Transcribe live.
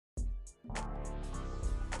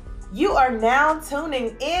You are now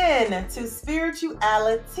tuning in to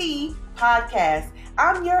Spirituality Podcast.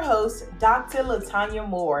 I'm your host, Dr. LaTanya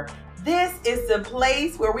Moore. This is the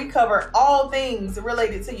place where we cover all things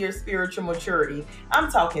related to your spiritual maturity. I'm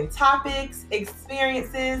talking topics,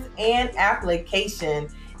 experiences, and application.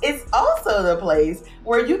 It's also the place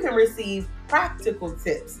where you can receive practical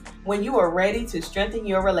tips when you are ready to strengthen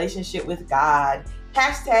your relationship with God.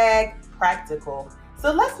 Hashtag practical.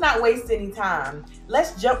 So let's not waste any time.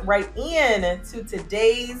 Let's jump right in to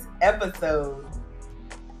today's episode.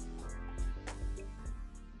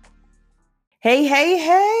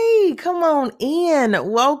 Hey, come on in.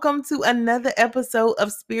 Welcome to another episode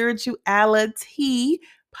of Spirituality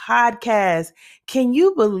Podcast. Can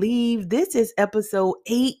you believe this is episode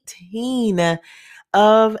 18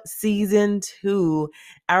 of season 2?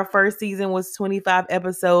 Our first season was 25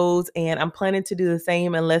 episodes, and I'm planning to do the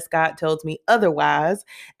same unless God tells me otherwise.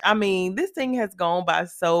 I mean, this thing has gone by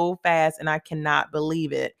so fast, and I cannot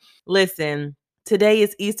believe it. Listen, today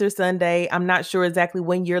is Easter Sunday. I'm not sure exactly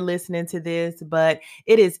when you're listening to this, but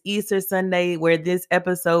it is Easter Sunday where this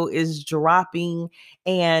episode is dropping.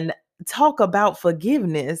 And talk about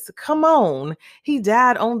forgiveness. Come on. He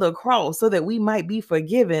died on the cross so that we might be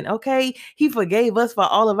forgiven. Okay. He forgave us for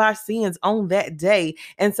all of our sins on that day.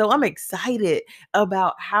 And so I'm excited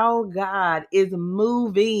about how God is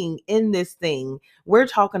moving in this thing. We're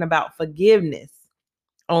talking about forgiveness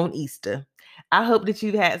on Easter. I hope that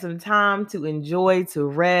you've had some time to enjoy, to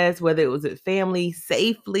rest, whether it was with family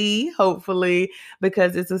safely, hopefully,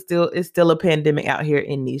 because it's still a pandemic out here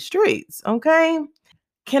in these streets. Okay.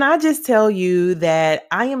 Can I just tell you that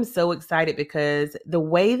I am so excited because the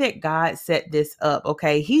way that God set this up,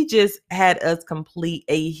 okay, He just had us complete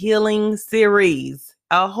a healing series,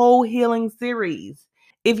 a whole healing series.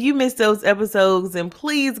 If you missed those episodes, then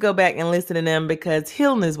please go back and listen to them because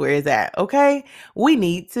healing is where it's at, okay? We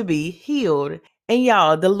need to be healed. And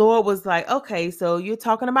y'all, the Lord was like, okay, so you're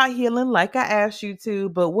talking about healing like I asked you to,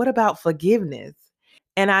 but what about forgiveness?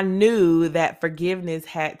 And I knew that forgiveness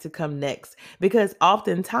had to come next because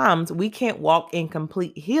oftentimes we can't walk in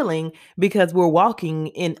complete healing because we're walking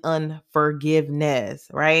in unforgiveness,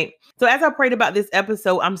 right? So as I prayed about this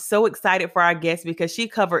episode, I'm so excited for our guest because she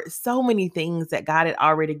covered so many things that God had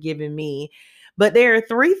already given me. But there are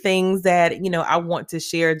 3 things that, I want to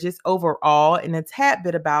share just overall and a tad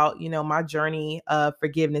bit about, my journey of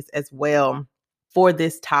forgiveness as well for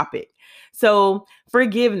this topic. So,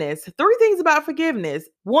 forgiveness. 3 things about forgiveness.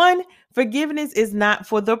 1, forgiveness is not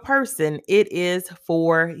for the person, it is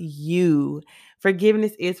for you.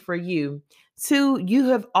 Forgiveness is for you. 2, you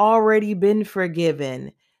have already been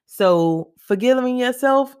forgiven. So, forgiving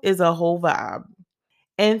yourself is a whole vibe.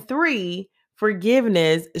 And 3,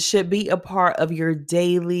 forgiveness should be a part of your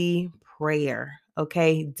daily prayer.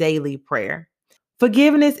 Okay, daily prayer.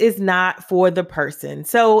 Forgiveness is not for the person.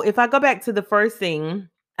 So, if I go back to the first thing,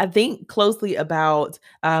 I think closely about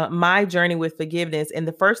my journey with forgiveness and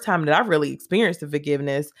the first time that I really experienced the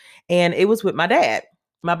forgiveness, and it was with my dad,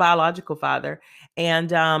 my biological father.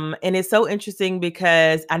 And it's so interesting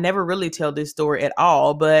because I never really tell this story at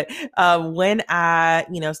all. But when I,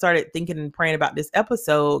 started thinking and praying about this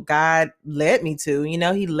episode, God led me to,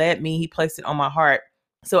 He led me, He placed it on my heart.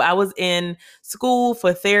 So I was in school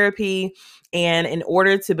for therapy. And in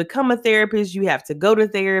order to become a therapist, you have to go to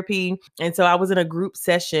therapy. And so I was in a group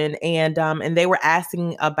session and they were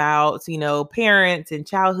asking about, parents and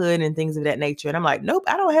childhood and things of that nature. And I'm like, nope,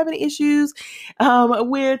 I don't have any issues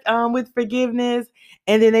with forgiveness.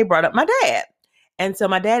 And then they brought up my dad. And so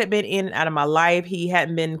my dad had been in and out of my life. He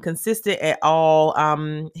hadn't been consistent at all.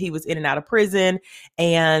 He was in and out of prison.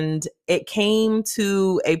 And it came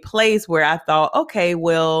to a place where I thought, okay,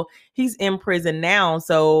 well, he's in prison now.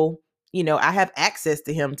 So, I have access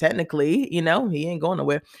to him technically, he ain't going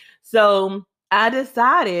nowhere. So I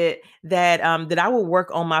decided that that I would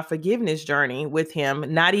work on my forgiveness journey with him,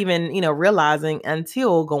 not even, realizing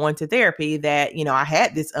until going to therapy that, I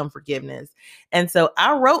had this unforgiveness. And so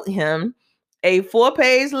I wrote him a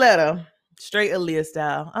 4-page letter, straight Aaliyah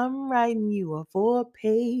style. I'm writing you a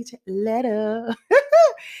 4-page letter.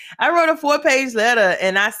 I wrote a 4-page letter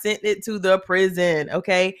and I sent it to the prison.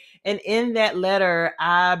 Okay. And in that letter,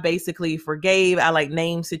 I basically forgave. I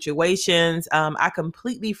named situations. I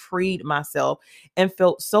completely freed myself and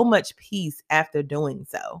felt so much peace after doing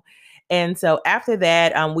so. And so after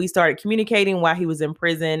that, we started communicating while he was in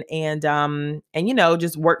prison and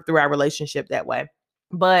just worked through our relationship that way.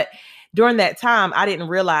 But during that time, I didn't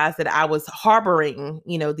realize that I was harboring,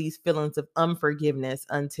 these feelings of unforgiveness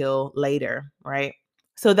until later, right?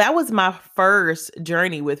 So that was my first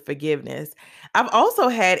journey with forgiveness. I've also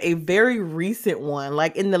had a very recent one,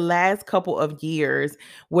 like in the last couple of years,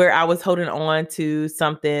 where I was holding on to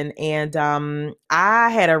something and I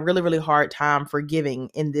had a really, really hard time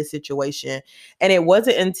forgiving in this situation. And it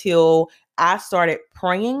wasn't until I started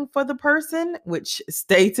praying for the person, which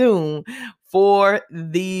stay tuned for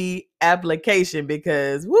the application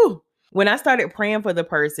because, woo, when I started praying for the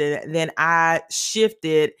person, then I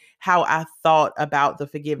shifted how I thought about the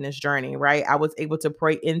forgiveness journey, right? I was able to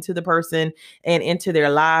pray into the person and into their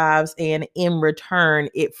lives. And in return,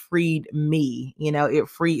 it freed me. It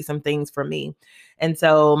freed some things for me. And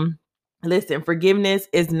so, listen, forgiveness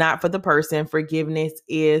is not for the person, forgiveness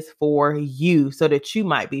is for you so that you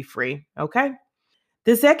might be free. Okay.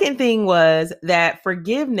 The second thing was that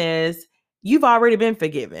forgiveness, you've already been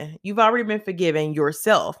forgiven. You've already been forgiven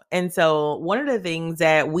yourself. And so, one of the things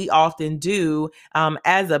that we often do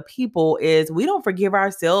as a people is we don't forgive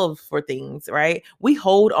ourselves for things, right? We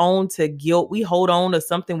hold on to guilt. We hold on to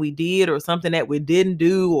something we did or something that we didn't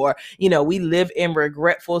do, or, we live in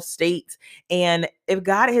regretful states. And if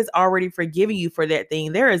God has already forgiven you for that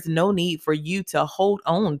thing, there is no need for you to hold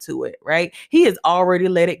on to it, right? He has already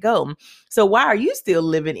let it go. So why are you still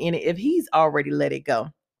living in it if he's already let it go?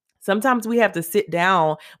 Sometimes we have to sit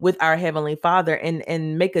down with our Heavenly Father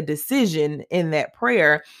and make a decision in that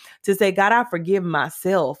prayer to say, God, I forgive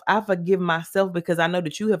myself. I forgive myself because I know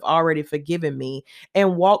that you have already forgiven me,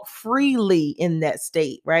 and walk freely in that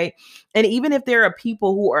state, right? And even if there are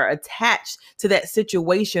people who are attached to that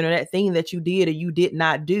situation or that thing that you did or you did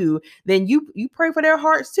not do, then you pray for their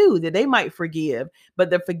hearts too, that they might forgive.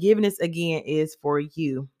 But the forgiveness again is for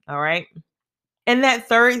you. All right. And that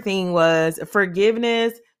third thing was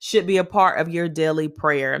forgiveness should be a part of your daily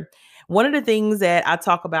prayer. One of the things that I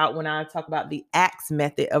talk about when I talk about the ACTS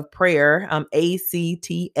method of prayer,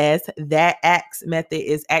 ACTS, that ACTS method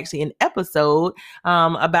is actually an episode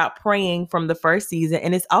about praying from the first season.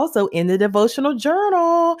 And it's also in the devotional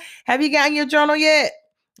journal. Have you gotten your journal yet?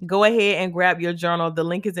 Go ahead and grab your journal. The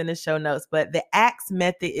link is in the show notes, but the ACTS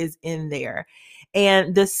method is in there.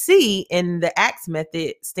 And the C in the ACTS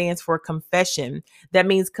method stands for confession. That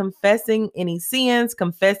means confessing any sins,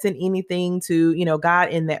 confessing anything to, God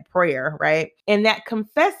in that prayer, right? And that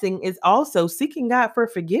confessing is also seeking God for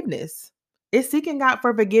forgiveness. It's seeking God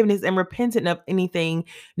for forgiveness and repenting of anything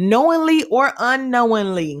knowingly or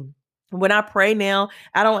unknowingly. When I pray now,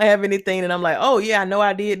 I don't have anything and I'm like, oh yeah, I know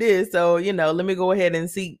I did this. So, let me go ahead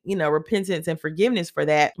and seek, repentance and forgiveness for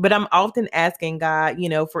that. But I'm often asking God,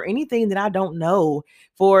 for anything that I don't know,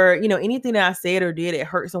 for, anything that I said or did, it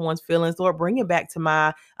hurt someone's feelings, Lord, bring it back to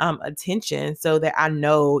my attention so that I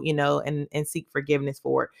know, and seek forgiveness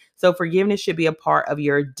for it. So forgiveness should be a part of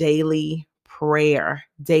your daily prayer.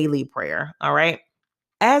 All right.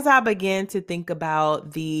 As I began to think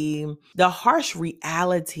about the harsh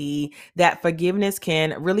reality that forgiveness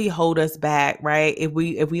can really hold us back, right? If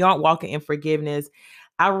we aren't walking in forgiveness,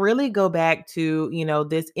 I really go back to,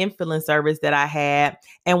 this infilling service that I had.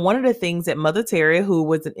 And one of the things that Mother Terry, who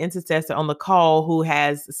was an intercessor on the call, who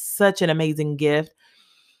has such an amazing gift,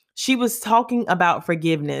 she was talking about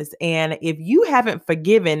forgiveness. And if you haven't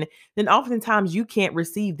forgiven, then oftentimes you can't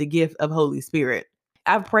receive the gift of Holy Spirit.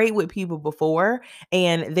 I've prayed with people before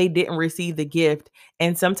and they didn't receive the gift.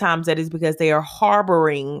 And sometimes that is because they are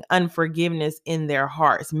harboring unforgiveness in their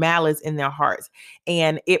hearts, malice in their hearts.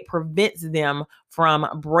 And it prevents them from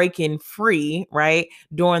breaking free, right?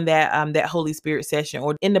 During that Holy Spirit session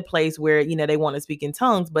or in the place where, they want to speak in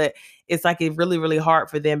tongues, but it's like it's really, really hard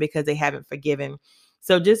for them because they haven't forgiven.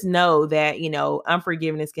 So just know that,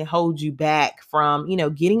 unforgiveness can hold you back from,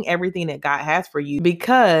 getting everything that God has for you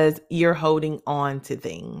because you're holding on to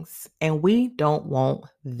things. And we don't want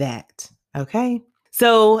that. Okay.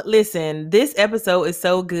 So listen, this episode is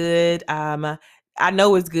so good. I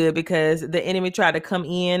know it's good because the enemy tried to come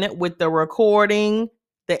in with the recording.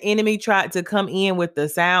 The enemy tried to come in with the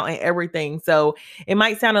sound and everything. So it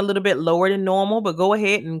might sound a little bit lower than normal, but go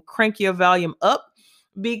ahead and crank your volume up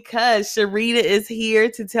because Sharita is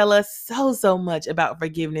here to tell us so much about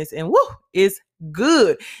forgiveness. And woo, it's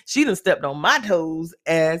good. She done stepped on my toes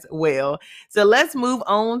as well. So let's move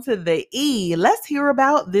on to the E. Let's hear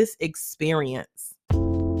about this experience.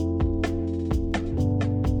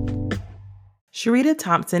 Sharita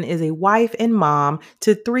Thompson is a wife and mom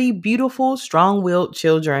to 3 beautiful, strong-willed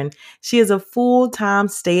children. She is a full-time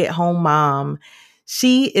stay-at-home mom.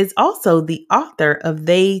 She is also the author of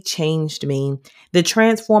They Changed Me, The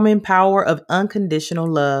Transforming Power of Unconditional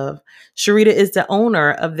Love. Sharita is the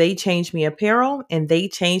owner of They Changed Me Apparel and They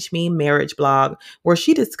Changed Me Marriage blog, where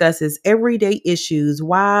she discusses everyday issues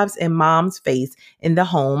wives and moms face in the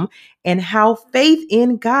home and how faith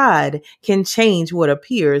in God can change what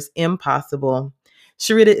appears impossible.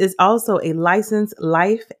 Sharita is also a licensed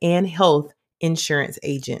life and health insurance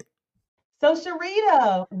agent. So,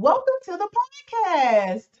 Sharita, welcome to the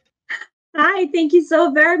podcast. Hi, thank you so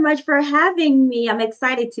very much for having me. I'm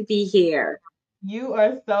excited to be here. You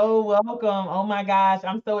are so welcome. Oh my gosh,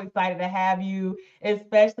 I'm so excited to have you,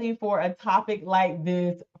 especially for a topic like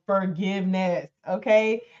this, forgiveness.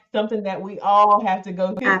 Okay, something that we all have to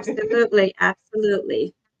go through. Absolutely,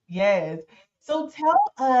 absolutely. Yes. So, tell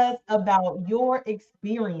us about your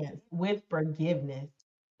experience with forgiveness.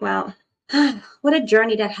 Well, what a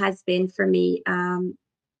journey that has been for me.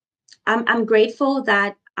 I'm grateful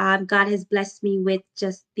that God has blessed me with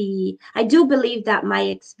just I do believe that my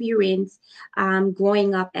experience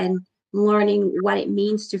growing up and learning what it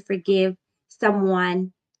means to forgive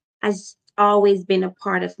someone has always been a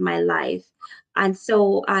part of my life. And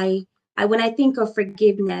so when I think of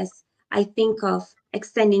forgiveness, I think of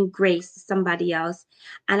extending grace to somebody else.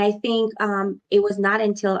 And I think it was not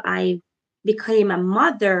until I became a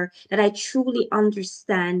mother that I truly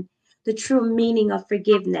understand the true meaning of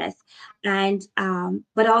forgiveness, and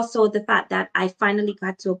but also the fact that I finally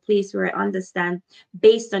got to a place where I understand,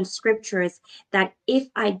 based on scriptures, that if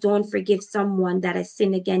I don't forgive someone that has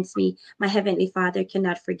sinned against me, my heavenly Father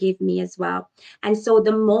cannot forgive me as well. And so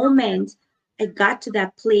the moment I got to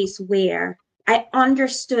that place where I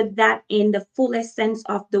understood that in the fullest sense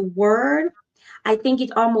of the word, I think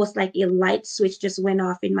it almost like a light switch just went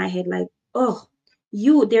off in my head, like, oh,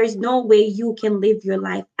 there's no way you can live your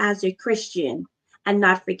life as a Christian and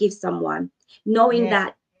not forgive someone, knowing Yeah.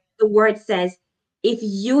 that the word says, if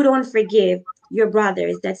you don't forgive your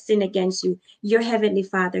brothers that sin against you, your heavenly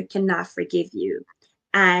Father cannot forgive you.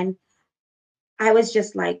 And I was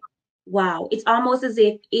just like, wow, it's almost as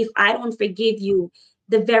if I don't forgive you,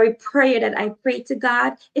 the very prayer that I prayed to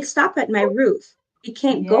God, it stopped at my roof. It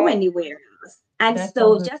can't go Yeah, anywhere else. And that's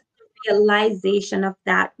so so good. just the realization of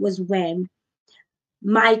that was when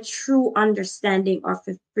my true understanding of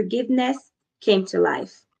forgiveness came to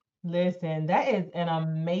life. Listen, that is an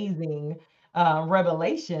amazing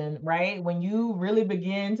revelation, right? When you really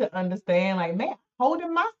begin to understand, like, man, I'm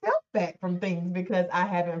holding myself back from things because I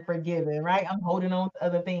haven't forgiven, right? I'm holding on to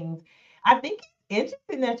other things. I think it's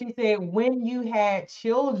interesting that you said when you had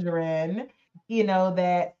children,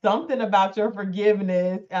 that something about your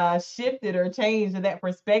forgiveness shifted or changed in that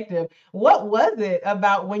perspective. What was it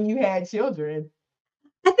about when you had children?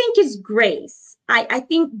 I think it's grace. I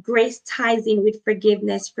think grace ties in with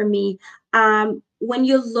forgiveness for me. When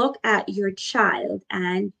you look at your child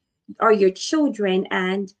and or your children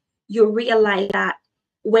and you realize that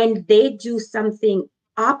when they do something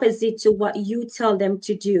opposite to what you tell them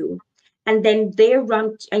to do, and then they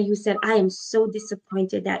run and you said, I am so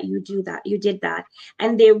disappointed that you did that.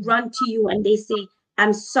 And they run to you and they say,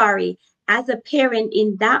 I'm sorry. As a parent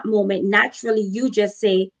in that moment, naturally you just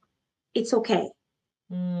say, it's okay,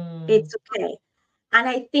 Mm, it's okay. And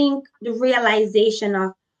I think the realization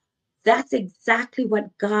of that's exactly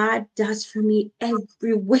what God does for me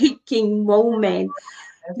every waking moment,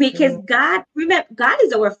 that's because good. God, remember, God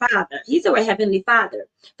is our Father. He's our Heavenly Father.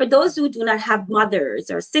 For those who do not have mothers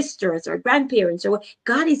or sisters or grandparents, or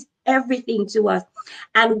God is everything to us.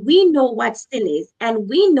 And we know what sin is, and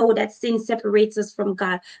we know that sin separates us from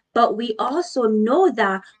God. But we also know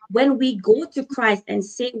that when we go to Christ and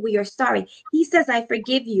say we are sorry, He says, I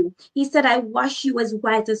forgive you. He said, I wash you as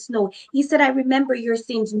white as snow. He said, I remember your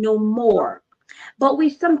sins no more. But we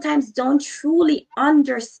sometimes don't truly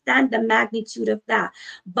understand the magnitude of that.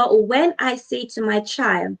 But when I say to my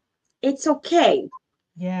child, it's okay,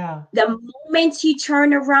 Yeah. the moment he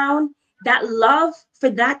turn around, that love for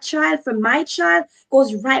that child, for my child,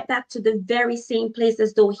 goes right back to the very same place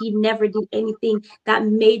as though he never did anything that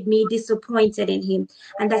made me disappointed in him.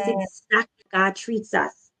 And that's exactly how God treats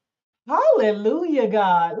us Hallelujah,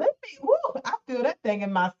 God. Let me, woo, I feel that thing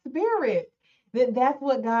in my spirit. That's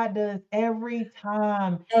what God does every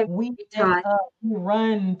time every we mess time. up. We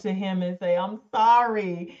run to Him and say, I'm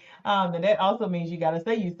sorry. And that also means you got to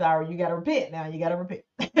say you sorry. You got to repent now. You got to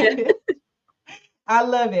Yeah. repent. I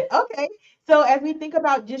love it. Okay. So as we think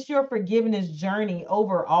about just your forgiveness journey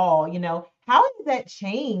overall, how has that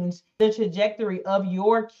changed the trajectory of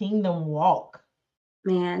your kingdom walk?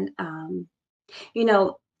 Man, you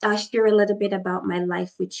know, I'll share a little bit about my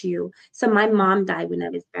life with you. So my mom died when I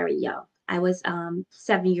was very young. I was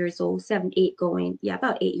 7 years old, 7, 8 going, yeah,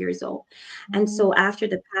 about 8 years old. And Mhm. so after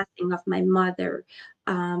the passing of my mother,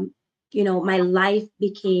 um, my life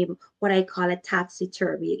became what I call a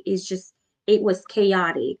topsy-turvy. It was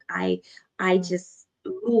chaotic. I Mm. just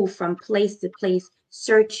moved from place to place,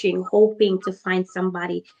 searching, hoping to find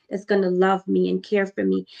somebody that's going to love me and care for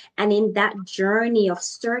me. And in that journey of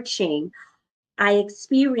searching, I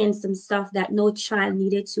experienced some stuff that no child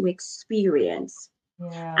needed to experience.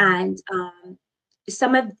 Yeah. And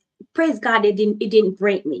some of praise God, it didn't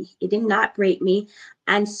break me. It did not break me.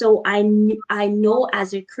 And so I know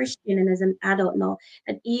as a Christian and as an adult now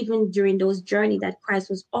that even during those journey that Christ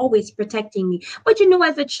was always protecting me. But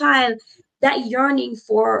as a child, that yearning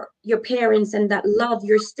for your parents and that love,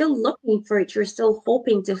 you're still looking for it. You're still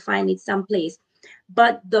hoping to find it someplace.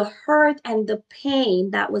 But the hurt and the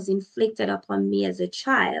pain that was inflicted upon me as a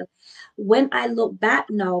child, when I look back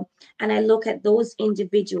now and I look at those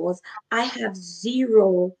individuals, I have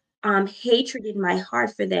zero hatred in my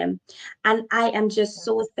heart for them. And I am just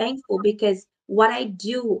so thankful because what I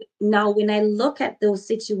do now, when I look at those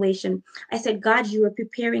situations, I said, God, you are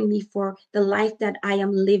preparing me for the life that I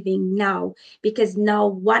am living now. Because now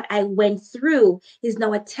what I went through is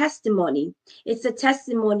now a testimony. It's a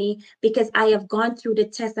testimony because I have gone through the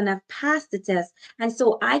test and I've passed the test. And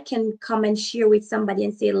so I can come and share with somebody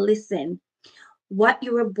and say, listen, what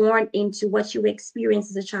you were born into, what you experience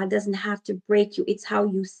as a child doesn't have to break you. It's how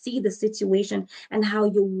you see the situation and how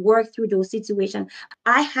you work through those situations.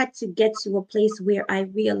 I had to get to a place where I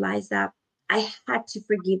realized that I had to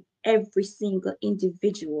forgive every single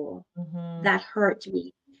individual Mhm. that hurt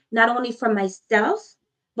me, not only for myself,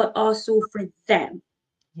 but also for them,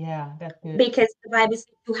 Yeah, that's good. because the Bible says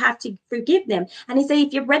you have to forgive them. And he said,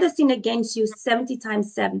 if your brother sin against you 70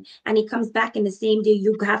 times 7, and he comes back in the same day,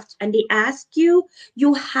 you have to, and they ask you,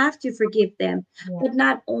 you have to forgive them. Yeah. But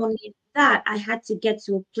not only that, I had to get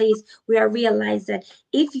to a place where I realized that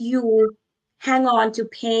if you hang on to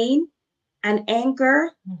pain and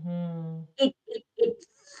anger, Mhm. it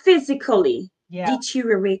physically Yeah.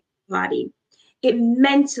 deteriorates the body. It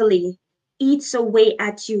mentally eats away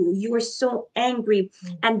at you. You are so angry.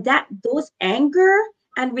 Mm. And that those anger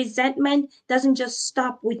and resentment doesn't just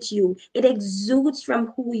stop with you. It exudes from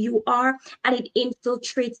who you are and it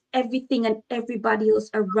infiltrates everything and everybody else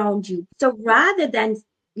around you. So rather than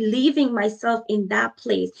leaving myself in that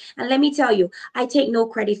place, and let me tell you, I take no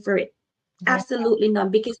credit for it. Yeah. Absolutely none,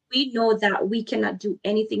 because we know that we cannot do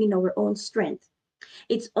anything in our own strength.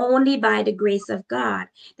 It's only by the grace of God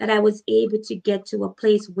that I was able to get to a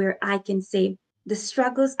place where I can say, the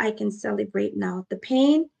struggles I can celebrate now, the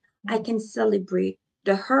pain I Mm. can celebrate,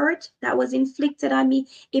 the hurt that was inflicted on me,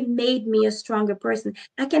 it made me a stronger person.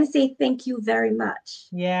 I can say thank you very much.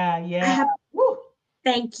 Yeah, I yeah. have Woo.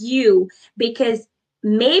 thank you because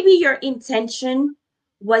maybe your intention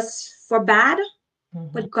was for bad,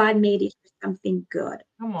 Mhm. but God made it for something good.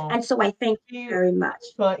 Come on. And so I thank you You very much.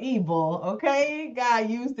 for evil, okay? God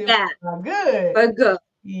used it Yeah, for our good. for good.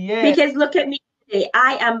 Yeah. Because look at me today.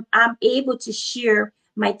 I'm able to share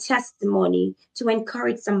my testimony to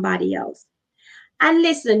encourage somebody else. And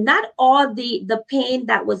listen, not all the pain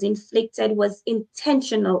that was inflicted was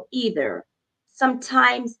intentional either.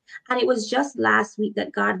 Sometimes, and it was just last week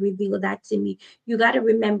that God revealed that to me. You got to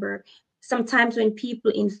remember, sometimes when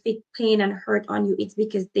people inflict pain and hurt on you, it's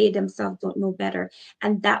because they themselves don't know better.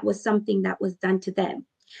 And that was something that was done to them.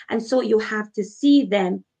 And so you have to see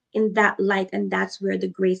them in that light, and that's where the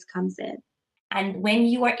grace comes in. And when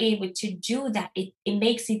you are able to do that, it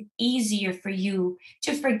makes it easier for you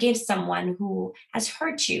to forgive someone who has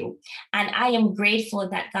hurt you. And I am grateful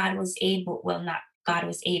that God was able, well, not God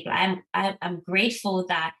was able, I'm grateful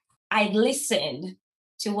that I listened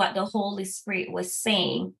to what the Holy Spirit was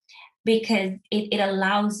saying, because it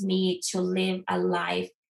allows me to live a life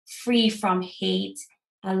free from hate,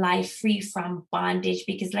 a life free from bondage.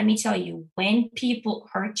 Because let me tell you, when people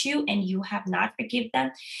hurt you and you have not forgiven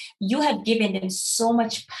them, you have given them so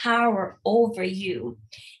much power over you.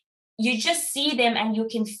 You just see them and you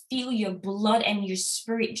can feel your blood and your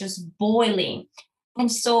spirit just boiling.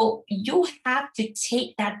 And so you have to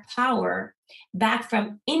take that power back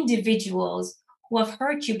from individuals who have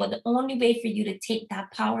hurt you. But the only way for you to take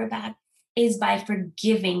that power back is by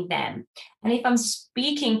forgiving them. And if I'm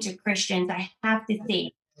speaking to Christians, I have to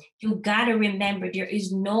say, you got to remember there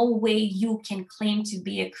is no way you can claim to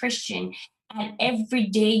be a Christian and every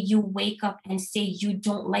day you wake up and say you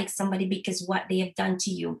don't like somebody because what they have done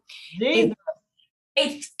to you. Jesus. It,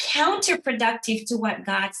 it's counterproductive to what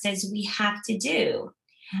God says we have to do.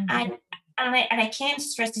 Mhm. And I can't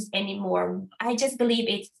stress this anymore. I just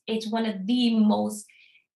believe it's one of the most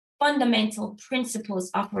fundamental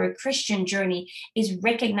principles of our Christian journey is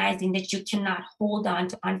recognizing that you cannot hold on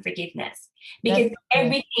to unforgiveness, because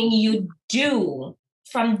everything you do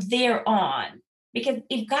from there on, because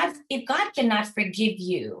if God cannot forgive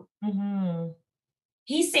you,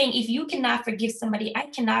 he's saying, if you cannot forgive somebody, I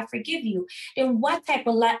cannot forgive you. Then what type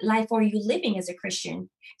of life are you living as a Christian?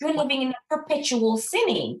 You're living in a perpetual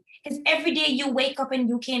sinning, because every day you wake up and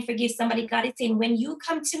you can't forgive somebody. God is saying, when you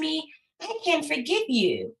come to me, I can't forgive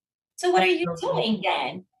you. So what are you doing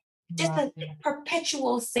then? Just a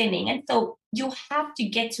perpetual sinning. And so you have to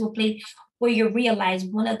get to a place where you realize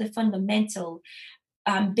one of the fundamental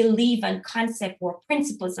belief and concept or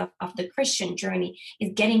principles of the Christian journey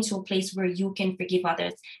is getting to a place where you can forgive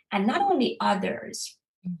others, and not only others,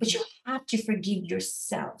 but you have to forgive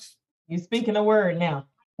yourself. You're speaking a word now.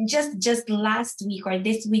 Just last week or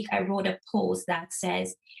this week, I wrote a post that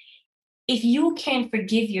says, if you can't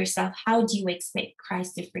forgive yourself, how do you expect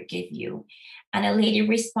Christ to forgive you? And a lady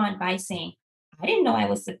responded by saying, I didn't know I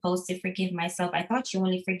was supposed to forgive myself. I thought you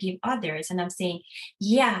only forgive others. And I'm saying,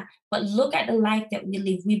 yeah, but look at the life that we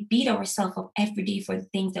live. We beat ourselves up every day for the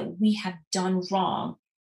things that we have done wrong.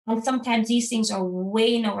 And sometimes these things are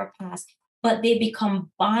way in our past, but they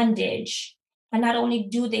become bondage. And not only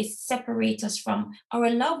do they separate us from our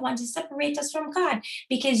loved ones, they separate us from God,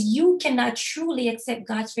 because you cannot truly accept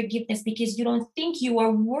God's forgiveness because you don't think you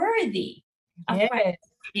are worthy of Christ's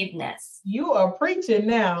forgiveness. You are preaching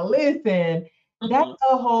now. Listen, that's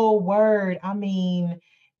a whole word. I mean,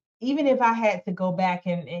 even if I had to go back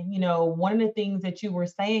and one of the things that you were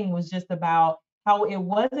saying was just about how it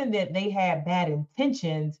wasn't that they had bad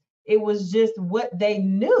intentions. It was just what they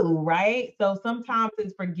knew, right? So sometimes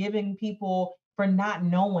it's forgiving people for not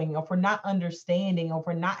knowing or for not understanding or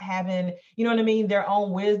for not having, their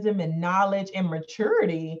own wisdom and knowledge and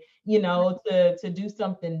maturity, to do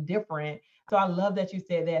something different. So I love that you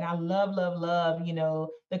said that. And I love,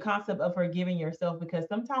 the concept of forgiving yourself, because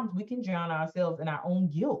sometimes we can drown ourselves in our own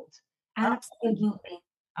guilt. Absolutely.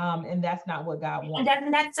 And that's not what God wants. And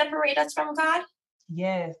doesn't that separate us from God?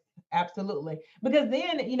 Yes, absolutely. Because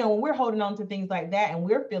then, when we're holding on to things like that and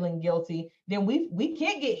we're feeling guilty, then we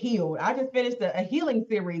can't get healed. I just finished a healing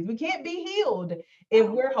series. We can't be healed if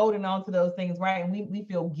we're holding on to those things, right? And we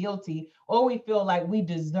feel guilty, or we feel like we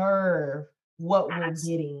deserve what we're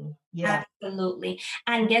getting. Yeah. Absolutely.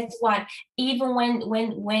 And guess what? Even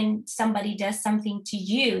when somebody does something to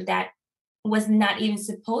you that was not even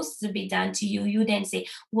supposed to be done to you, you then say,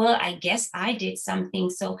 well, I guess I did something,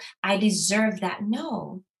 so I deserve that.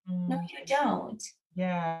 No, you don't.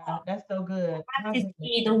 Yeah, that's so good. You have to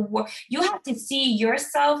see you have to see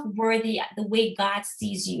yourself worthy the way God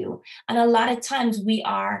sees you. And a lot of times we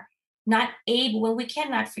are not able, when we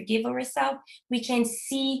cannot forgive ourselves, we can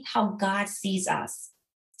see how God sees us.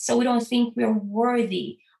 So we don't think we're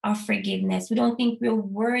worthy of forgiveness. We don't think we're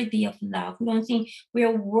worthy of love. We don't think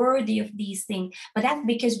we're worthy of these things. But that's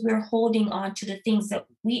because we're holding on to the things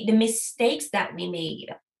the mistakes that we made.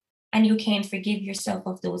 And you can't forgive yourself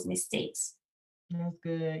of those mistakes. That's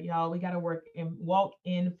good, y'all. We got to walk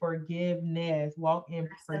in forgiveness. Walk in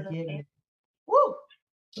forgiveness. Woo!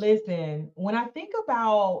 Listen, when I think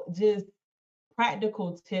about just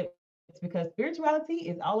practical tips, because spirituality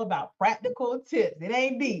is all about practical tips. It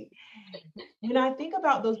ain't deep. When I think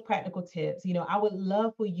about those practical tips, I would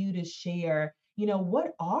love for you to share,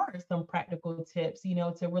 what are some practical tips,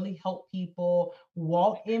 to really help people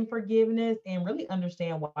walk in forgiveness and really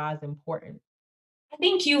understand why it's important. I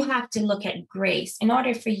think you have to look at grace. In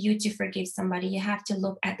order for you to forgive somebody, you have to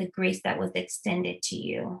look at the grace that was extended to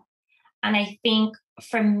you. And I think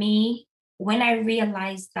for me, when I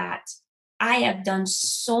realized that I have done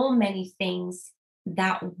so many things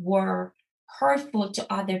that were hurtful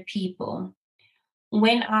to other people,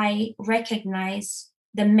 when I recognize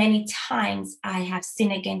the many times I have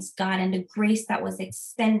sinned against God and the grace that was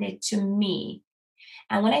extended to me.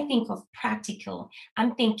 And when I think of practical,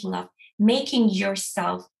 I'm thinking of making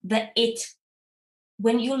yourself the it.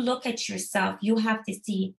 When you look at yourself, you have to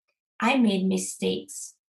see, I made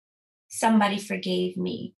mistakes. Somebody forgave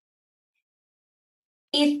me.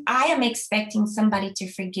 If I am expecting somebody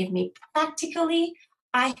to forgive me practically,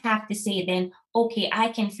 I have to say then, okay, I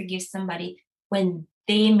can forgive somebody when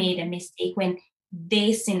they made a mistake, when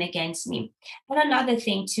they sin against me. And another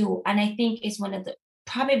thing too, and I think is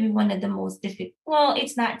probably one of the most difficult, well,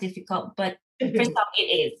 it's not difficult, but for some it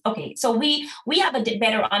is. Okay, so we have a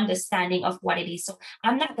better understanding of what it is. So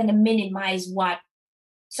I'm not going to minimize what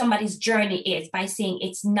somebody's journey is by saying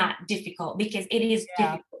it's not difficult, because it is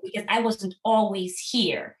difficult, because I wasn't always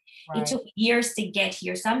here. Right. It took years to get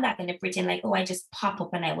here. So I'm not going to pretend like, oh, I just pop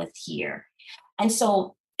up and I was here. And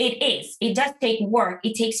so It is. It does take work.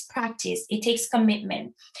 It takes practice. It takes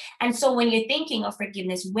commitment. And so when you're thinking of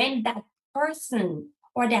forgiveness, when that person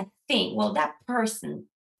or that thing, well, that person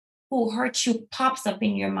who hurt you pops up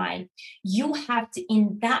in your mind, you have to,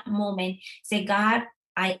 in that moment, say, God,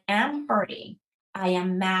 I am hurting. I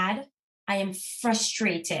am mad. I am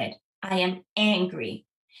frustrated. I am angry.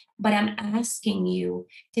 But I'm asking you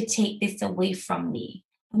to take this away from me.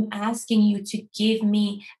 I'm asking you to give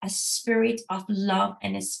me a spirit of love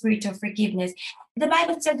and a spirit of forgiveness. The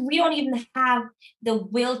Bible says we don't even have the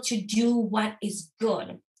will to do what is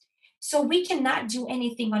good. So we cannot do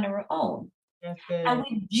anything on our own. And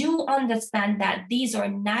we do understand that these are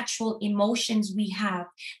natural emotions we have,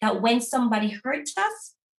 that when somebody hurts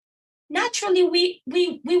us, naturally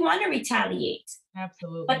we want to retaliate.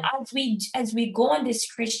 Absolutely. But as we go on this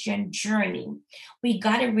Christian journey, we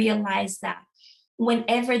got to realize that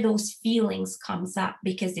whenever those feelings comes up,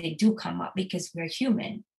 because they do come up because we're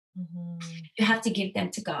human, you have to give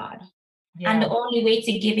them to God. Yeah. And the only way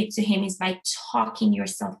to give it to him is by talking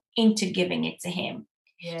yourself into giving it to him.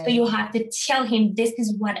 Yeah. So you have to tell him, this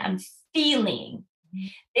is what I'm feeling.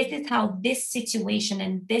 This is how this situation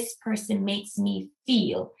and this person makes me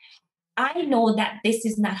feel. I know that this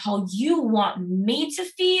is not how you want me to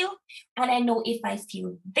feel. And I know if I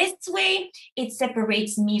feel this way, it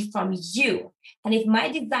separates me from you. And if my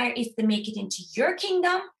desire is to make it into your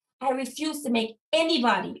kingdom, I refuse to make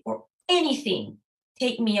anybody or anything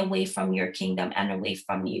take me away from your kingdom and away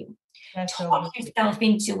from you. That's talk yourself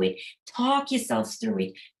into it. Talk yourself through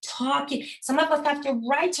it. Talk it. Some of us have to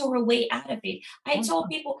write our way out of it. I told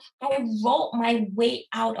people I wrote my way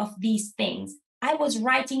out of these things. I was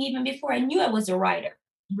writing even before I knew I was a writer.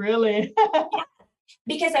 Really?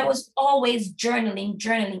 Because I was always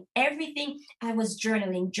journaling. Everything I was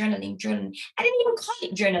journaling. I didn't even call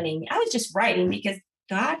it journaling. I was just writing because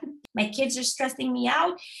God, my kids are stressing me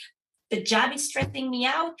out. The job is stressing me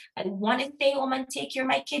out. I want to stay home and take care of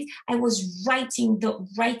my kids. I was writing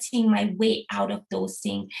my way out of those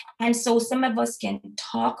things. And so some of us can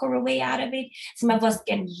talk our way out of it. Some of us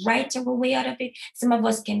can write our way out of it. Some of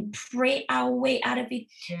us can pray our way out of it.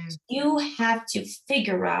 You have to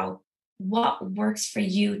figure out what works for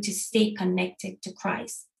you to stay connected to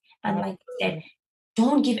Christ. And like I said,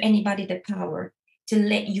 don't give anybody the power to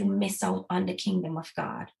let you miss out on the kingdom of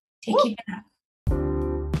God. Take it back.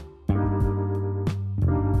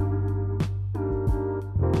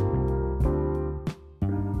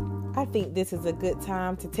 I think this is a good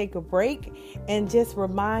time to take a break and just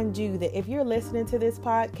remind you that if you're listening to this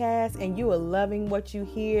podcast and you are loving what you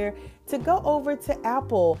hear, to go over to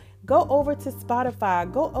Apple, go over to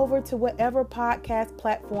Spotify, go over to whatever podcast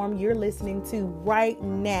platform you're listening to right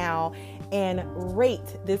now and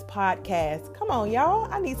rate this podcast. Come on,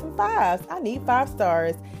 y'all. I need some fives. I need 5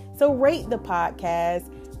 stars. So rate the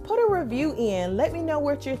podcast. Put a review in. Let me know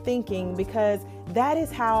what you're thinking, because that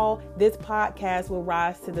is how this podcast will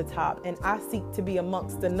rise to the top. And I seek to be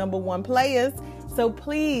amongst the number 1 players. So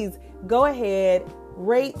please go ahead,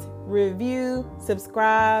 rate, review,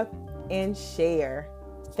 subscribe, and share.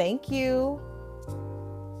 Thank you.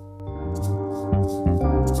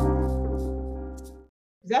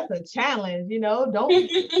 That's a challenge, don't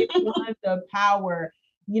want the power.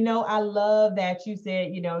 I love that you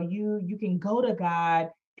said, you can go to God.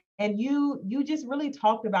 And you just really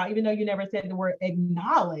talked about, even though you never said the word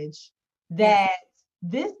acknowledge, that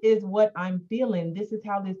this is what I'm feeling. This is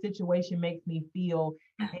how this situation makes me feel.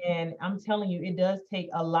 And I'm telling you, it does take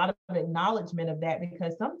a lot of acknowledgement of that,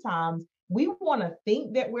 because sometimes we want to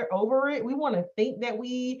think that we're over it. We want to think that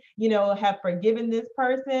we, have forgiven this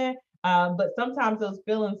person. But sometimes those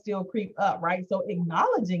feelings still creep up, right? So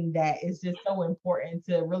acknowledging that is just so important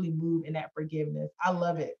to really move in that forgiveness. I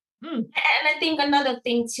love it. And I think another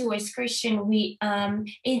thing too, as Christian, we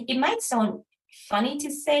it might sound funny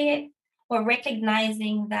to say it, but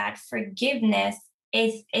recognizing that forgiveness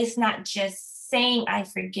is not just saying I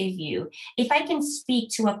forgive you. If I can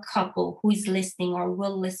speak to a couple who is listening or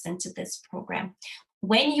will listen to this program,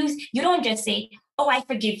 when you don't just say, oh, I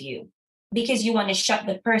forgive you, because you want to shut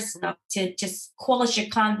the person up, to just quench your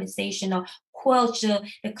conversation or quench the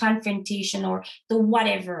confrontation or the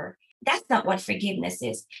whatever. That's not what forgiveness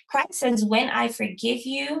is. Christ says, when I forgive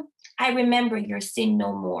you, I remember your sin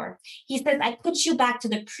no more. He says, I put you back to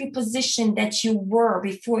the preposition that you were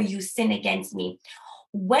before you sin against me.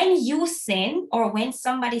 When you sin, or when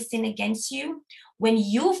somebody sin against you, when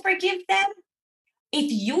you forgive them,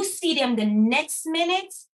 if you see them the next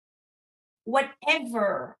minute,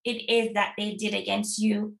 whatever it is that they did against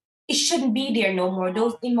you, it shouldn't be there no more,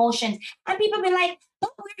 those emotions. And people be like, oh,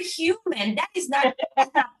 we're human. That's not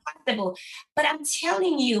possible. But I'm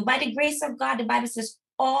telling you, by the grace of God, the Bible says,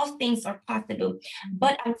 all things are possible.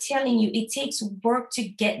 But I'm telling you, it takes work to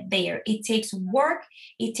get there. It takes work,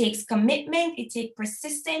 it takes commitment, it takes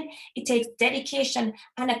persistence, it takes dedication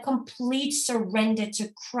and a complete surrender to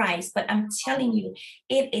Christ. But I'm telling you,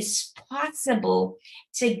 it is possible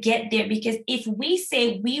to get there, because if we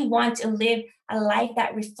say we want to live a life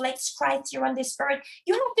that reflects Christ here on this earth,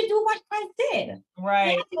 you have to do what Christ did. They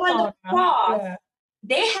Right. had him on the Come on now. cross. Yeah.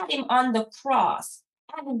 They had him on the cross.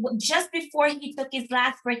 And just before he took his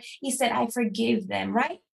last breath, he said, I forgive them,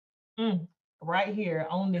 right? Right here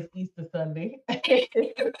on this Easter Sunday.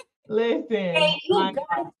 Listen, Hey, my you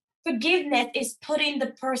guys, forgiveness is putting the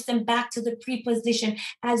person back to the preposition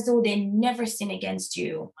as though they never sin against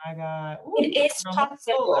you. God. It is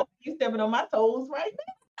possible. You stepping on my toes right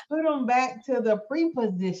now. Put them back to the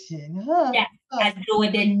preposition. Huh? Yes, as though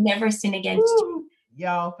they never sin against you. Woo.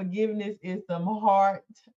 Y'all, forgiveness is some hard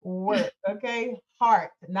work, okay?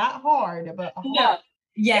 Heart, not hard, but No.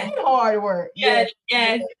 Yes, and hard work. yes,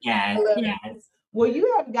 I yes, love it. yes. Well,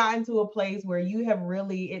 you have gotten to a place where you have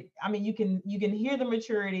really, I mean, you can hear the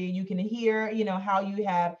maturity, you can hear, how you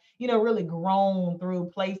have, really grown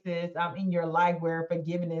through places in your life where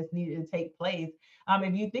forgiveness needed to take place.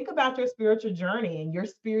 If you think about your spiritual journey and your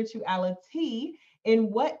spirituality,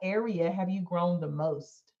 in what area have you grown the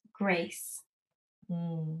most? Grace.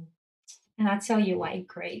 Mm. And I'll tell you why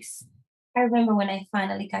grace. I remember when I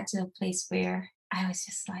finally got to a place where I was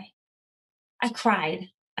just like, I cried.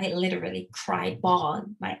 I literally cried,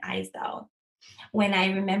 bawled my eyes out. When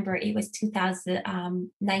I remember it was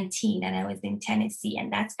 2019 and I was in Tennessee,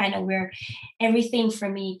 and that's kind of where everything for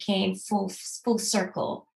me came full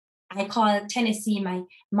circle. I call Tennessee my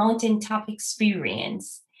mountaintop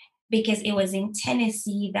experience, because it was in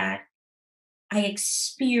Tennessee that I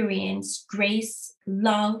experienced grace,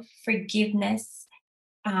 love, forgiveness,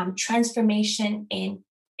 transformation in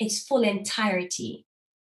its full entirety.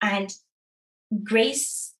 And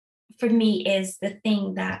grace for me is the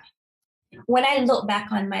thing that, when I look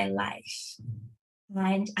back on my life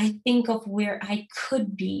and I think of where I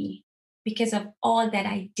could be because of all that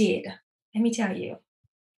I did, let me tell you,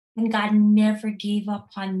 and God never gave up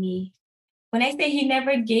on me. When I say he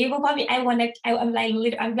never gave up on me, I'm like, I'm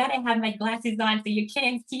glad I have my glasses on so you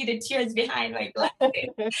can't see the tears behind my glasses.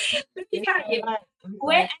 Let me tell you,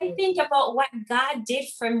 when I think about what God did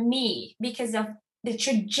for me because of the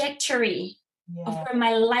trajectory of where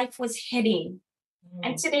my life was heading,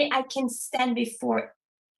 and today I can stand before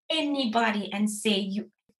anybody and say,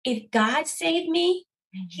 if God saved me,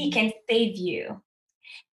 he can save you.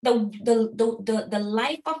 The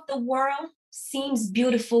life of the world seems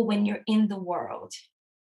beautiful when you're in the world.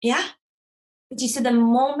 Yeah. But you see, the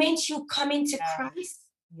moment you come into Christ,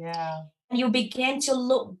 and you begin to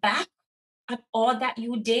look back at all that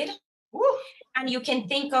you did, and you can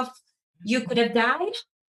think of, you could have died.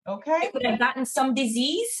 Okay. You could have gotten some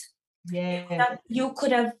disease. Yeah.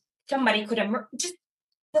 Somebody could have, just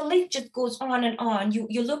the list just goes on and on.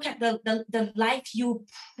 You look at the life you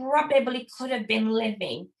probably could have been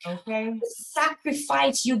living. Okay. The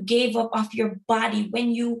sacrifice you gave up of your body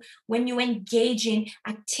when you engage in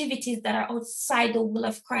activities that are outside the will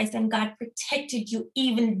of Christ, and God protected you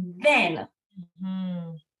even then.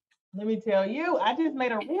 Mm-hmm. Let me tell you, I just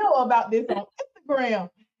made a reel about this on Instagram.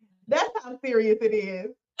 That's how serious it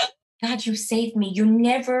is. God, you saved me. You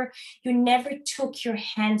never took your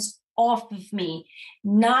hands off of me.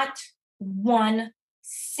 Not one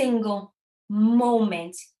single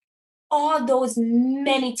moment. All those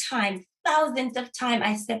many times, thousands of times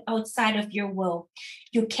I stepped outside of your will,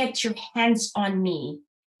 you kept your hands on me,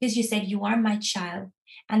 because you said, you are my child,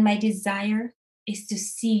 and my desire is to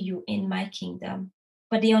see you in my kingdom.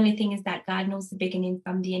 But the only thing is that God knows the beginning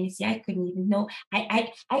from the end. You see, I couldn't even know. I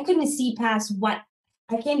couldn't see past what,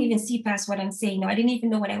 I can't even see past what I'm saying. No, I didn't even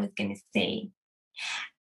know what I was going to say.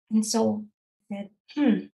 And so I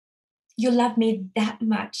said, you love me that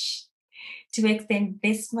much to extend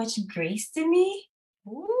this much grace to me?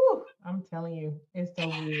 Ooh, I'm telling you, it's so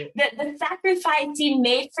weird. The sacrifice he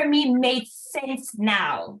made for me made sense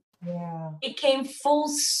now. Yeah. It came full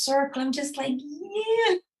circle. I'm just like,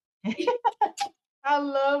 yeah. I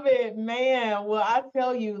love it, man. Well, I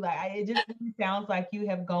tell you, like, it just really sounds like you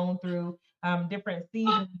have gone through different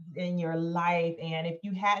seasons in your life. And if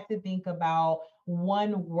you had to think about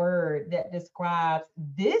one word that describes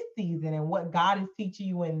this season and what God is teaching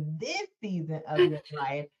you in this season of your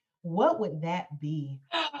life, what would that be?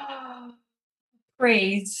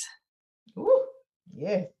 Praise. Ooh,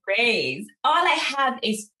 yes. Praise. All I have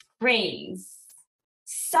is praise.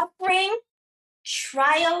 Suffering,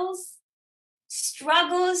 trials,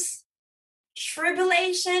 struggles,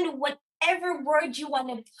 tribulation, whatever word you want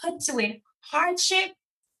to put to it, hardship,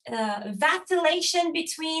 vacillation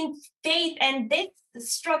between faith and this,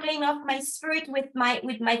 struggling of my spirit with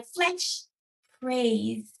my flesh.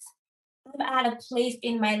 Praise. I'm at a place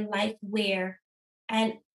in my life where,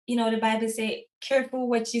 and the Bible say, careful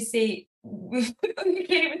what you say. You can't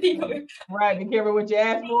even think of it. Right, be careful what you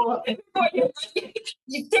ask for.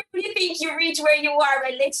 You typically think you reach where you are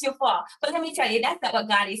and let you fall. But let me tell you, that's not what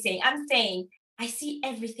God is saying. I'm saying I see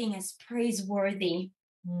everything as praiseworthy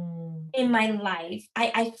Mm. in my life.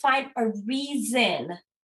 I find a reason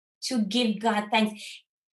to give God thanks.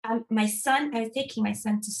 I was taking my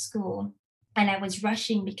son to school and I was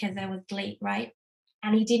rushing because I was late, right?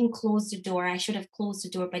 And he didn't close the door. I should have closed the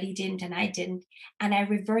door, but he didn't, and I didn't. And I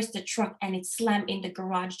reversed the truck and it slammed in the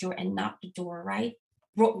garage door and knocked the door, right?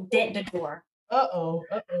 Broke dead the door. Uh-oh,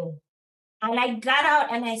 uh-oh. And I got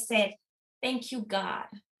out and I said, thank you, God.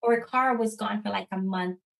 Our car was gone for like a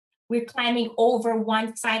month. We're climbing over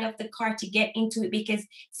one side of the car to get into it because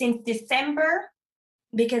since December,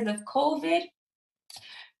 because of COVID,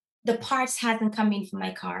 the parts hasn't come in for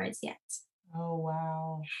my cars yet. Oh,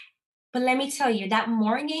 wow. But let me tell you, that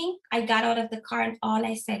morning I got out of the car and all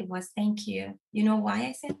I said was thank you. You know why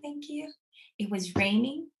I said thank you? It was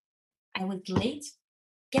raining. I was late.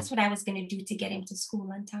 Guess what I was going to do to get him to school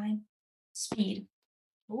on time? Speed.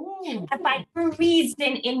 Ooh. I find a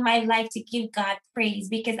reason in my life to give God praise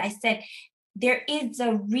because I said there is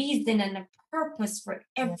a reason and a purpose for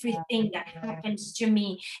everything that happens to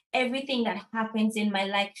me, everything that happens in my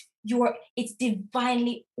life. It's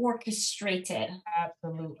divinely orchestrated.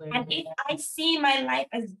 Absolutely. And if I see my life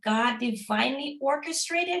as God divinely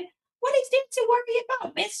orchestrated, what is there to worry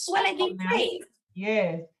about? Miss Well, I give praise.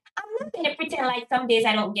 Yes. I'm not going to pretend like some days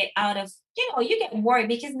I don't get out of, you get worried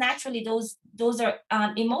because naturally those are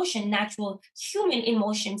natural human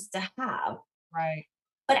emotions to have. Right.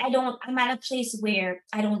 But I'm at a place where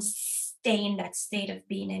I don't stay in that state of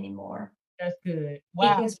being anymore. That's good.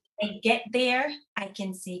 Wow. Because when I get there, I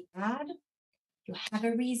can say, God, you have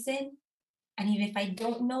a reason. And even if I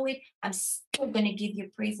don't know it, I'm still going to give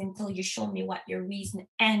you praise until you show me what your reason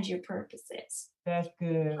and your purpose is. That's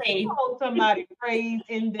good. Praise. Oh, somebody praise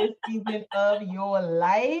in this season of your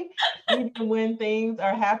life, even when things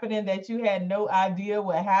are happening that you had no idea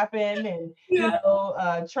what happened, and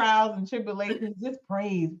trials and tribulations. Just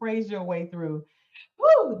praise your way through.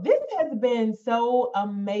 Woo, this has been so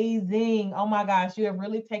amazing. Oh my gosh, you have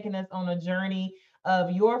really taken us on a journey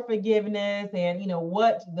of your forgiveness and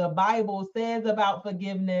what the Bible says about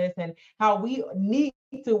forgiveness and how we need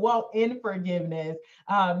to walk in forgiveness.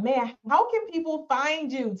 Man, how can people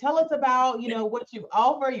find you? Tell us about, what you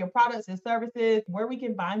offer, your products and services, where we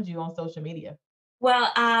can find you on social media.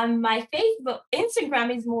 Well, my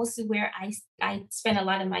Instagram is mostly where I spend a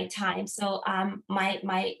lot of my time. So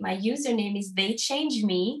my username is They Change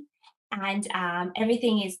Me, and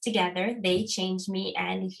everything is together. They Change Me,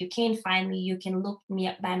 and if you can't find me, you can look me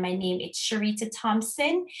up by my name. It's Sherita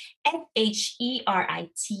Thompson,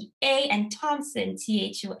 Ferita, and Thompson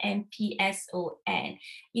Thompson.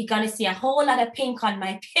 You're gonna see a whole lot of pink on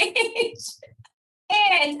my page.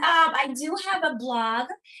 And I do have a blog.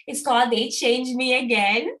 It's called They Change Me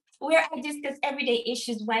Again, where I discuss everyday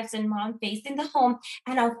issues wives and mom face in the home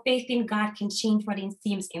and how faith in God can change what it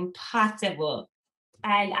seems impossible.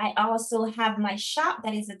 And I also have my shop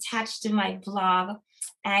that is attached to my blog.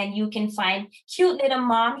 And you can find cute little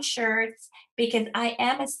mom shirts because I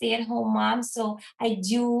am a stay at home mom. So I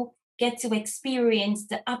do get to experience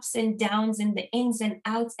the ups and downs and the ins and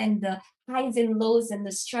outs and the highs and lows and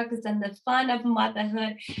the struggles and the fun of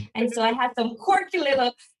motherhood. And so I have some quirky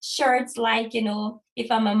little shirts like, if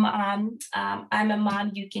I'm I'm a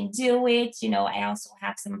mom, you can do it. I also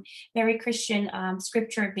have some very Christian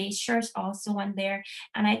scripture-based shirts also on there.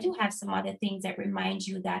 And I do have some other things that remind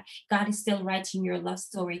you that God is still writing your love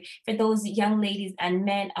story. For those young ladies and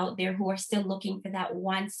men out there who are still looking for that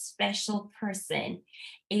one special person,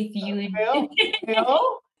 if you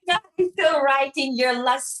God is still writing your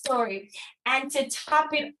love story. And to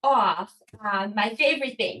top it off, my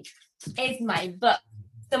favorite thing is my book.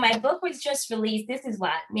 So my book was just released. This is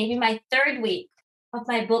what, maybe my third week of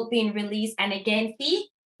my book being released. And again, see,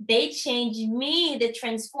 They Change Me, the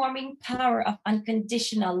transforming power of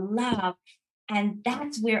unconditional love. And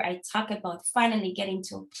that's where I talk about finally getting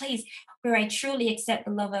to a place where I truly accept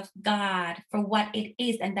the love of God for what it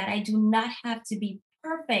is and that I do not have to be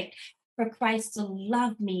perfect for Christ to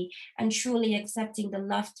love me, and truly accepting the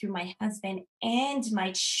love through my husband and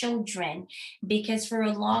my children. Because for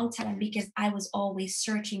a long time, because I was always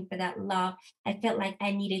searching for that love, I felt like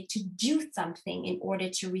I needed to do something in order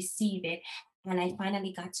to receive it. And I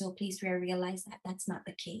finally got to a place where I realized that that's not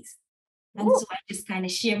the case. And so I just kind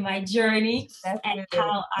of share my journey That's and good.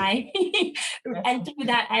 how I That's and through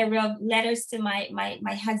that I wrote letters to my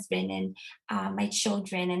husband and my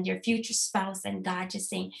children and their future spouse and God, just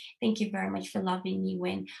saying thank you very much for loving me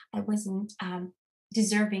when I wasn't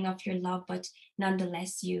deserving of your love, but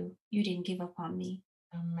nonetheless you didn't give up on me.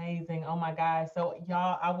 amazing. Oh my gosh. So,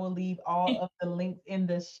 y'all, I will leave all of the links in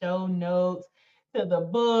the show notes to the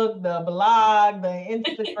book, the blog, the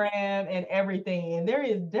Instagram, and everything. And there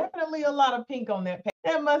is definitely a lot of pink on that page.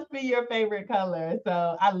 That must be your favorite color.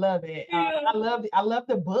 So I love it. Yeah. I love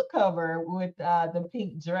the book cover with the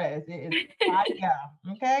pink dress. It is fire.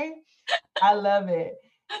 Okay. I love it.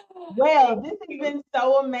 Well, Thank this has you. been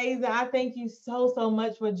so amazing. I thank you so, so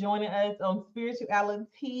much for joining us on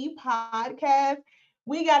Spirituality Podcast.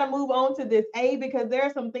 We got to move on to this A because there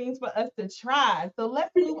are some things for us to try. So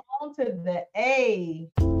let's move on to the A.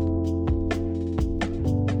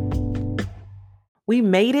 We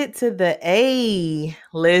made it to the A.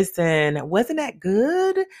 Listen, wasn't that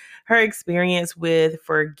good? Her experience with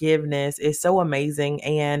forgiveness is so amazing.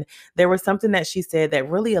 And there was something that she said that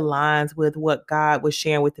really aligns with what God was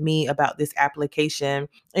sharing with me about this application.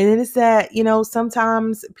 And it's that,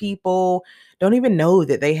 sometimes people don't even know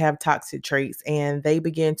that they have toxic traits and they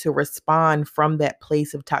begin to respond from that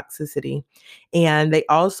place of toxicity. And they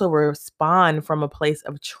also respond from a place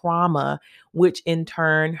of trauma, which in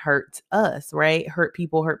turn hurts us, right? Hurt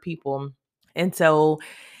people, hurt people. And so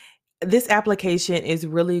this application is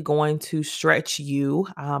really going to stretch you,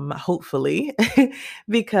 hopefully,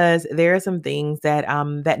 because there are some things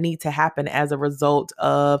that need to happen as a result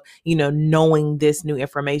of knowing this new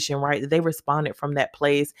information, right? They responded from that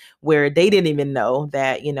place where they didn't even know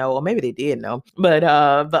that, or maybe they did know, but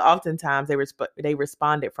oftentimes they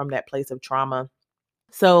responded from that place of trauma.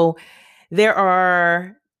 So there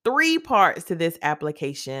are three parts to this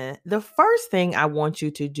application. The first thing I want you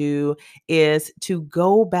to do is to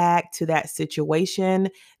go back to that situation,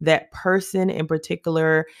 that person in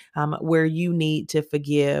particular, where you need to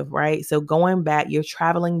forgive, right? So going back, you're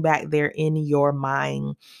traveling back there in your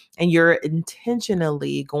mind and you're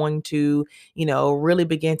intentionally going to, really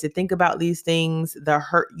begin to think about these things, the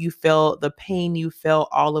hurt you felt, the pain you felt,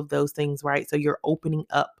 all of those things, right? So you're opening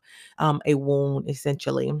up a wound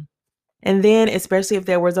essentially. And then, especially if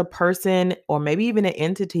there was a person or maybe even an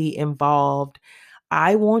entity involved,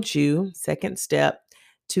 I want you, second step,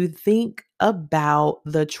 to think about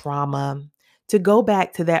the trauma, to go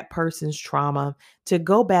back to that person's trauma, to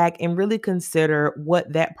go back and really consider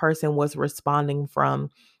what that person was responding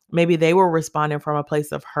from. Maybe they were responding from a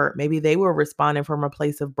place of hurt. Maybe they were responding from a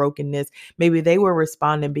place of brokenness. Maybe they were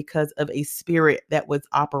responding because of a spirit that was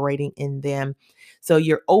operating in them. So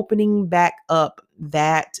you're opening back up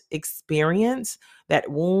that experience,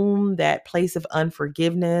 that wound, that place of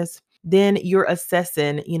unforgiveness. Then you're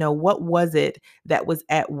assessing, what was it that was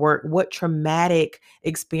at work? What traumatic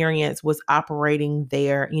experience was operating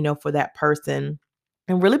there, for that person?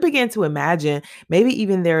 And really begin to imagine maybe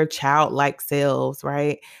even their childlike selves,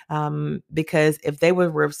 right? Because if they were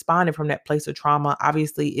responding from that place of trauma,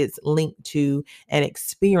 obviously it's linked to an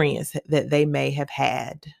experience that they may have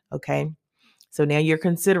had. Okay. So now you're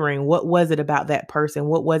considering what was it about that person?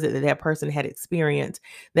 What was it that that person had experienced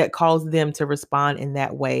that caused them to respond in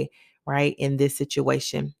that way, right? In this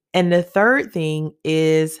situation. And the third thing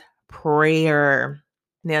is prayer.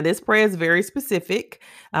 Now, this prayer is very specific.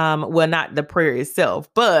 Well, not the prayer itself,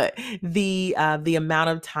 but the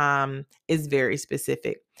amount of time is very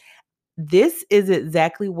specific. This is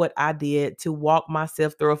exactly what I did to walk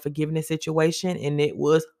myself through a forgiveness situation, and it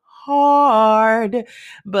was hard,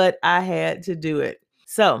 but I had to do it.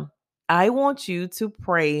 So, I want you to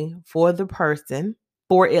pray for the person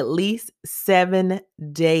for at least 7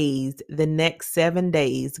 days. The next 7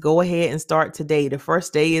 days, go ahead and start today. The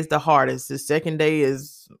first day is the hardest, the second day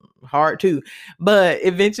is hard too, but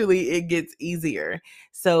eventually it gets easier.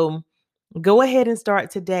 So, go ahead and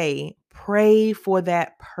start today. Pray for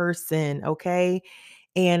that person, okay?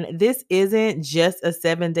 And this isn't just a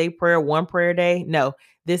 7-day prayer, one prayer a day. No,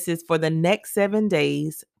 this is for the next 7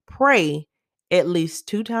 days. Pray at least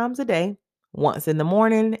 2 times a day, once in the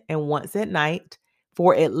morning and once at night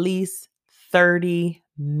for at least 30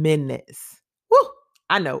 minutes. Woo!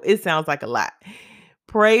 I know it sounds like a lot.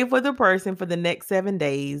 Pray for the person for the next 7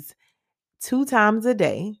 days, 2 times a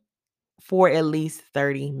day for at least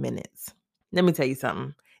 30 minutes. Let me tell you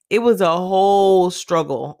something. It was a whole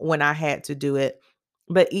struggle when I had to do it,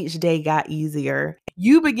 but each day got easier.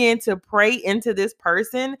 You begin to pray into this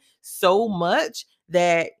person so much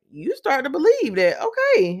that you start to believe that,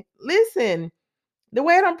 okay, listen, the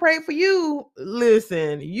way I don't pray for you,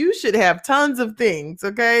 listen, you should have tons of things,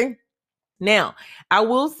 okay? Now, I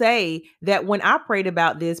will say that when I prayed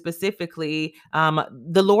about this specifically,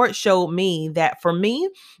 the Lord showed me that for me,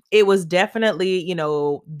 it was definitely,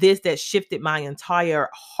 this that shifted my entire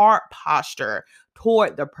heart posture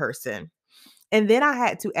toward the person. And then I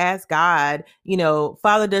had to ask God,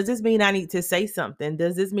 Father, does this mean I need to say something?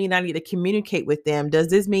 Does this mean I need to communicate with them? Does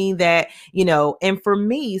this mean that, and for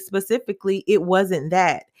me specifically, it wasn't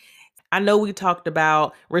that. I know we talked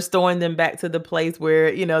about restoring them back to the place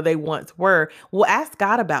where, they once were. Well, ask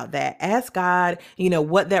God about that. Ask God,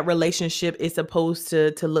 what that relationship is supposed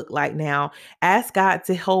to look like now. Ask God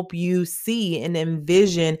to help you see and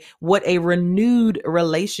envision what a renewed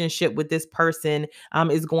relationship with this person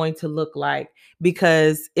is going to look like.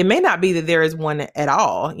 Because it may not be that there is one at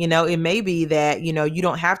all. It may be that, you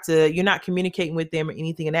don't have to, you're not communicating with them or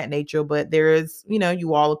anything of that nature, but there is,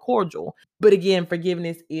 you all are cordial. But again,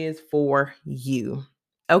 forgiveness is for you.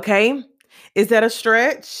 Okay. Is that a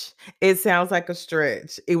stretch? It sounds like a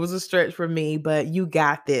stretch. It was a stretch for me, but you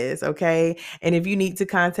got this. Okay. And if you need to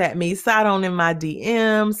contact me, slide on in my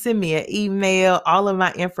DM, send me an email. All of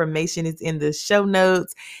my information is in the show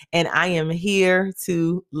notes, and I am here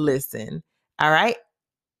to listen. All right.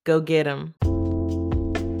 Go get them.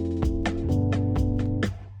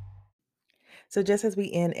 So just as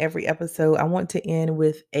we end every episode, I want to end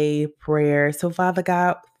with a prayer. So Father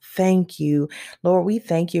God, thank you. Lord, we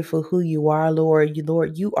thank you for who you are, Lord.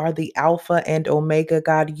 Lord, you are the Alpha and Omega,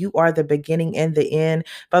 God. You are the beginning and the end.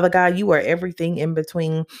 Father God, you are everything in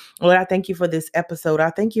between. Lord, I thank you for this episode. I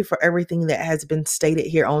thank you for everything that has been stated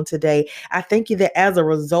here on today. I thank you that as a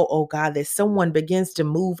result, oh God, that someone begins to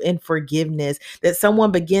move in forgiveness, that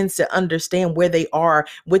someone begins to understand where they are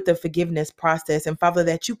with the forgiveness process. And Father,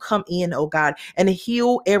 that you come in, oh God, and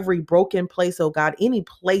heal every broken place, oh God, any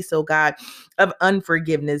place, oh God, of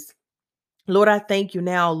unforgiveness. Lord, I thank you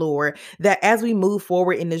now, Lord, that as we move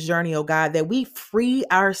forward in this journey, oh God, that we free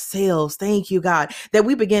ourselves. Thank you, God, that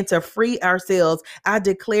we begin to free ourselves. I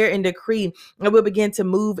declare and decree that we'll begin to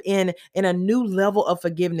move in a new level of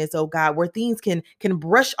forgiveness, oh God, where things can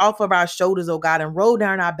brush off of our shoulders, oh God, and roll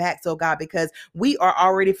down our backs, oh God, because we are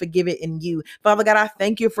already forgiven in you. Father God, I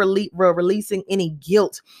thank you for releasing any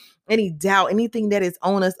guilt, any doubt, anything that is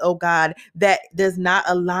on us, oh God, that does not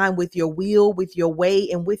align with your will, with your way,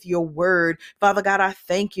 and with your word. Father God, I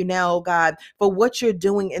thank you now, oh God, for what you're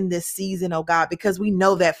doing in this season, oh God, because we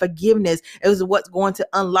know that forgiveness is what's going to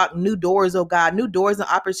unlock new doors, oh God, new doors and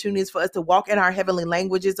opportunities for us to walk in our heavenly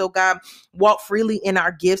languages, oh God, walk freely in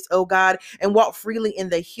our gifts, oh God, and walk freely in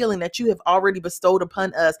the healing that you have already bestowed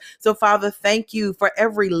upon us. So Father, thank you for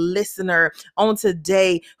every listener on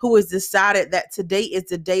today who has decided that today is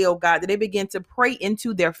the day, oh God, that they begin to pray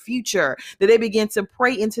into their future, that they begin to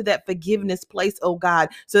pray into that forgiveness place, oh God,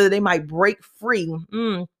 so that they might break free.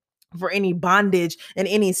 For any bondage and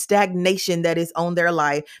any stagnation that is on their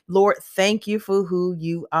life. Lord, thank you for who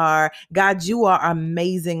you are. God, you are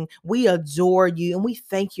amazing. We adore you and we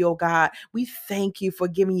thank you, oh God. We thank you for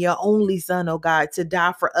giving your only son, oh God, to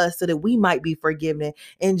die for us so that we might be forgiven.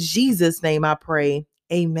 In Jesus' name I pray.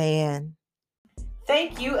 Amen.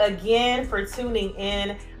 Thank you again for tuning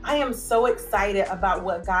in. I am so excited about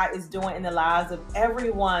what God is doing in the lives of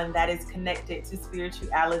everyone that is connected to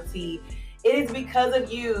spirituality. It is because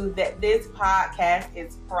of you that this podcast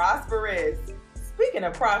is prosperous. Speaking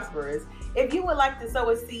of prosperous, if you would like to sow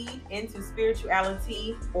a seed into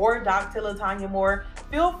spirituality or Dr. LaTanya Moore,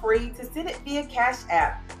 feel free to send it via Cash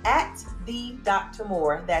App at the Dr.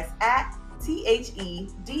 Moore. That's at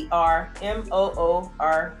THEDRMOORE.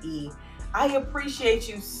 I appreciate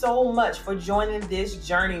you so much for joining this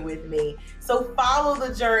journey with me. So follow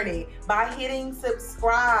the journey by hitting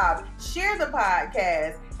subscribe, share the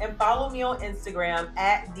podcast, and follow me on Instagram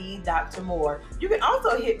at the Dr. Moore. You can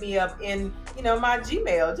also hit me up in, my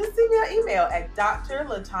Gmail. Just send me an email at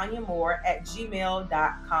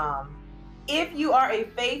drlatanyamore@gmail.com. If you are a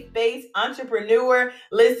faith-based entrepreneur,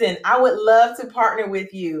 listen, I would love to partner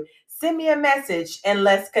with you. Send me a message and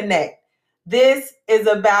let's connect. This is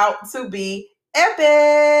about to be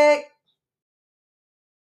epic.